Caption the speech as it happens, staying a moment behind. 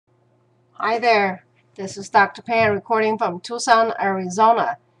Hi there, this is Dr. Pan recording from Tucson,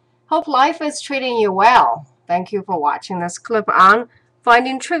 Arizona. Hope life is treating you well. Thank you for watching this clip on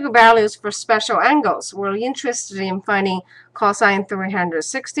finding trig values for special angles. We're interested in finding cosine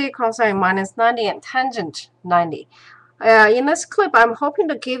 360, cosine minus 90, and tangent 90. In this clip, I'm hoping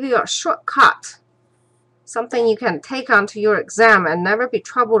to give you a shortcut, something you can take onto your exam and never be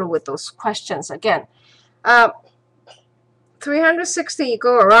troubled with those questions again. 360, you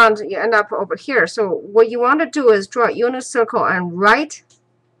go around, you end up over here. So what you want to do is draw a unit circle and write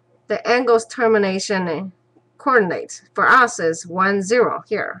the angle's termination coordinate. For us is 1, 0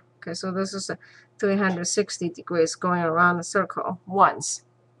 here. Okay, so this is a 360 degrees going around the circle once.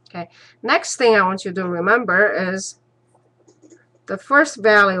 Okay, next thing I want you to remember is the first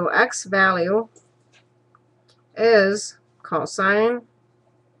value, x value, is cosine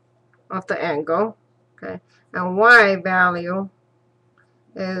of the angle. Okay, and y value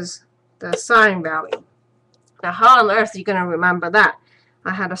is the sine value. Now, how on earth are you going to remember that?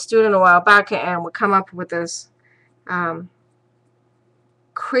 I had a student a while back and we come up with this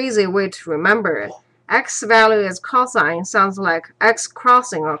crazy way to remember it. X value is cosine, sounds like x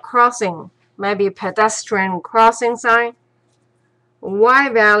crossing or crossing, maybe pedestrian crossing sign. Y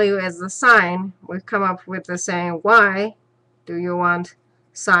value is the sine. We come up with the saying, why do you want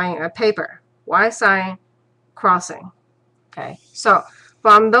sign a paper? Y sign crossing. Okay, so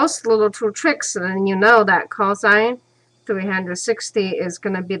from those little two tricks, then you know that cosine 360 is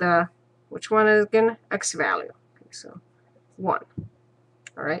going to be the, which one is again? X value. Okay, so 1.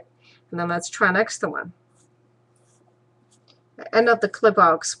 All right, and then let's try next one. At the end of the clip,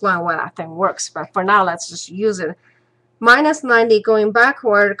 I'll explain why that thing works, but for now, let's just use it. Minus 90 going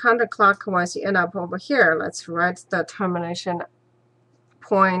backward, counterclockwise, you end up over here. Let's write the termination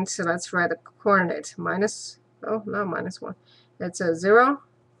point. So let's write the coordinate. Minus, oh, not minus 1. It's a 0,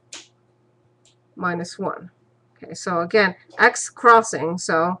 minus 1. Okay, so again, x crossing.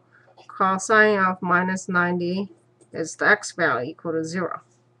 So cosine of minus 90 is the x value equal to 0.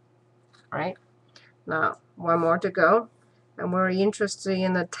 All right. Now, one more to go. And we're interested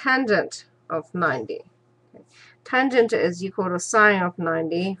in the tangent of 90. Okay. Tangent is equal to sine of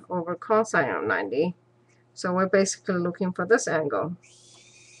 90 over cosine of 90. So we're basically looking for this angle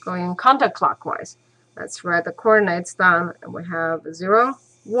going counterclockwise. Let's write the coordinates down, and we have 0,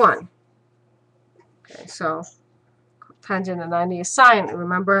 1. Okay, so tangent of 90 is sine.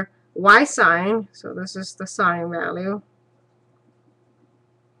 Remember y sine, so this is the sine value.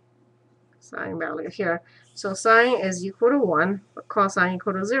 Sine value here. So sine is equal to 1, but cosine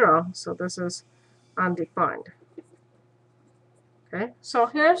equal to 0. So this is undefined. Okay, so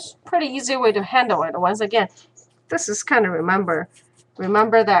here's a pretty easy way to handle it. Once again, this is kind of remember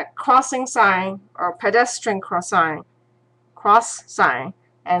that crossing sign or pedestrian cross sign,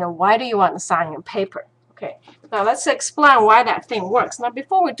 and why do you want the sign in paper? Okay, now let's explain why that thing works. Now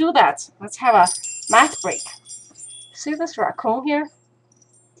before we do that, let's have a math break. See this raccoon here?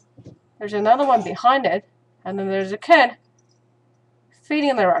 There's another one behind it, and then there's a kid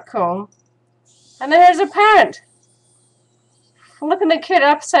feeding the raccoon, and then there's a parent flipping the kid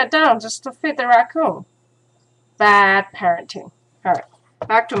upside down just to feed the raccoon. Bad parenting. All right,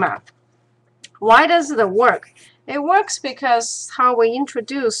 back to math. Why does it work? It works because how we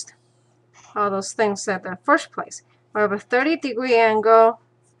introduced all those things at the first place. We have a 30-degree angle,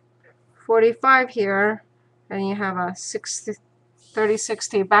 45 here, and you have a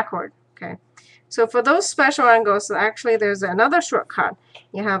 30-60 backward. Okay, so for those special angles, actually there's another shortcut.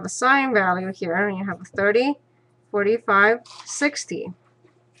 You have a sine value here, and you have a 30, 45, 60.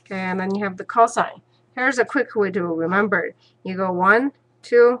 Okay, and then you have the cosine. Here's a quick way to remember it. You go 1,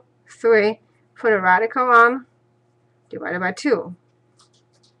 2, 3, put a radical on, divided by 2.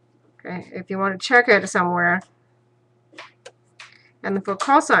 Okay, if you want to check it somewhere. And for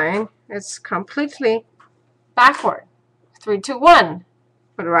cosine, it's completely backward. 3, 2, 1.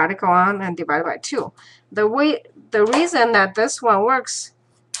 Put a radical on and divide by 2. The reason that this one works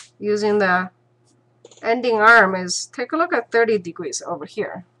using the ending arm is, take a look at 30 degrees over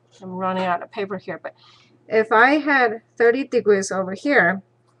here. I'm running out of paper here, but if I had 30 degrees over here,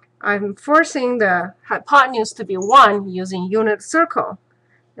 I'm forcing the hypotenuse to be 1 using unit circle.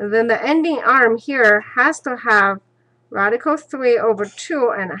 And then the ending arm here has to have radical 3 over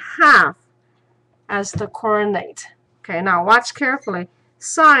 2.5 as the coordinate. Okay, now watch carefully.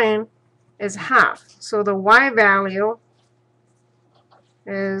 Sine is half, so the y value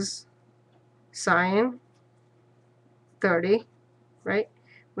is sine 30, right?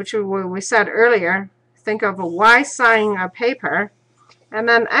 Which we said earlier. Think of a y sine a paper, and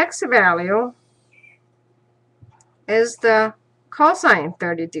then x value is the cosine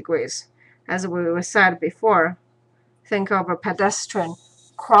 30 degrees. as we said before, think of a pedestrian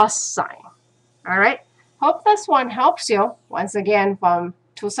cross sign. All right. Hope this one helps you. Once again, from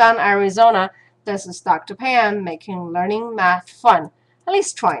Tucson, Arizona, this is Dr. Pan, making learning math fun, at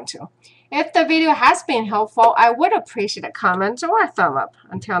least trying to. If the video has been helpful, I would appreciate a comment or a thumb up.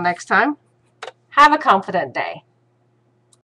 Until next time, have a confident day.